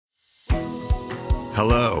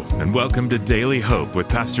Hello, and welcome to Daily Hope with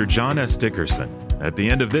Pastor John S. Dickerson. At the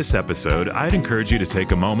end of this episode, I'd encourage you to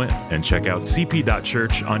take a moment and check out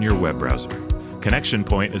cp.church on your web browser. Connection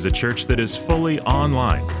Point is a church that is fully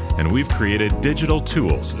online, and we've created digital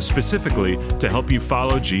tools specifically to help you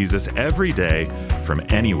follow Jesus every day from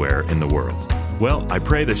anywhere in the world. Well, I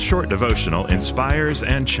pray this short devotional inspires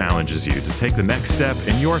and challenges you to take the next step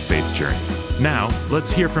in your faith journey. Now,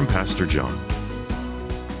 let's hear from Pastor John.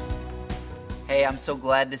 Hey, I'm so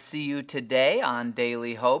glad to see you today on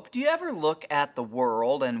Daily Hope. Do you ever look at the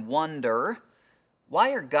world and wonder,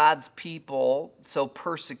 why are God's people so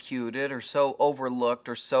persecuted or so overlooked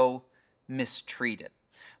or so mistreated?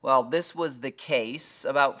 Well, this was the case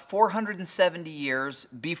about 470 years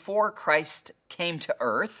before Christ came to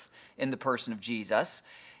earth in the person of Jesus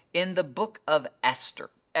in the book of Esther.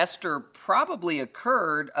 Esther probably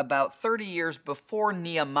occurred about 30 years before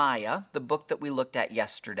Nehemiah, the book that we looked at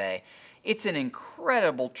yesterday. It's an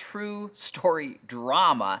incredible true story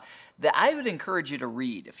drama that I would encourage you to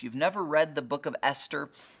read. If you've never read the book of Esther,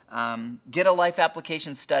 get a Life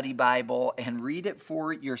Application Study Bible and read it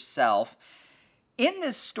for yourself. In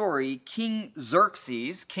this story, King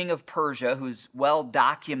Xerxes, king of Persia, who's well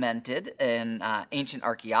documented in ancient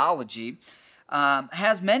archaeology,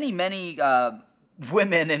 has many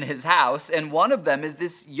women in his house, and one of them is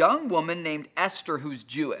this young woman named Esther who's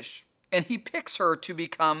Jewish, and he picks her to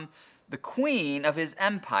become the queen of his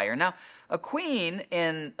empire. Now, a queen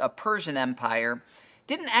in a Persian empire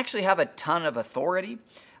didn't actually have a ton of authority.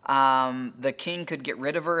 The king could get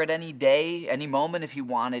rid of her at any day, any moment if he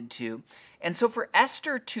wanted to. And so for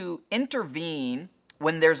Esther to intervene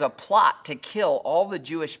when there's a plot to kill all the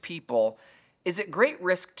Jewish people is at great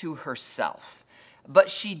risk to herself.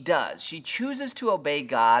 But she does. She chooses to obey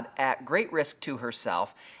God at great risk to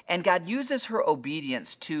herself, and God uses her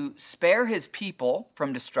obedience to spare his people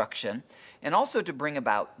from destruction and also to bring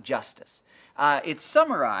about justice. It's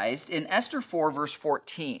summarized in Esther 4, verse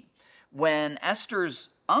 14, when Esther's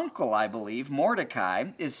uncle, I believe,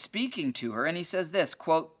 Mordecai, is speaking to her, and he says this,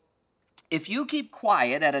 quote, "If you keep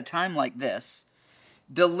quiet at a time like this,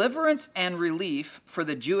 deliverance and relief for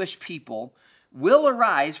the Jewish people will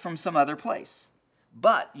arise from some other place.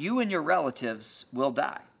 But you and your relatives will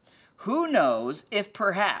die. Who knows if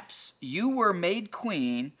perhaps you were made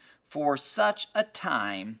queen for such a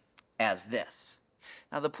time as this?"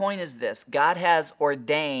 Now, the point is this: God has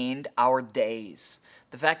ordained our days.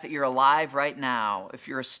 The fact that you're alive right now, if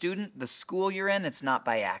you're a student, the school you're in, it's not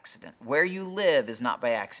by accident. Where you live is not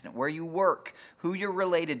by accident. Where you work, who you're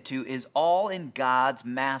related to, is all in God's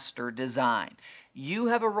master design. You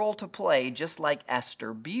have a role to play, just like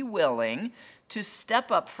Esther. Be willing to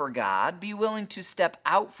step up for God, be willing to step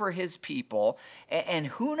out for his people, and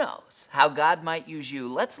who knows how God might use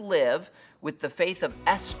you. Let's live with the faith of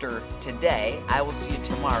Esther today. I will see you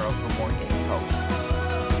tomorrow for more Daily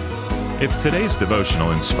Hope. If today's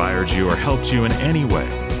devotional inspired you or helped you in any way,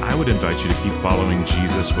 I would invite you to keep following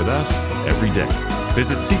Jesus with us every day.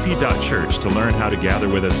 Visit cp.church to learn how to gather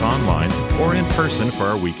with us online or in person for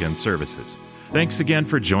our weekend services. Thanks again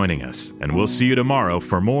for joining us, and we'll see you tomorrow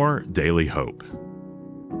for more Daily Hope.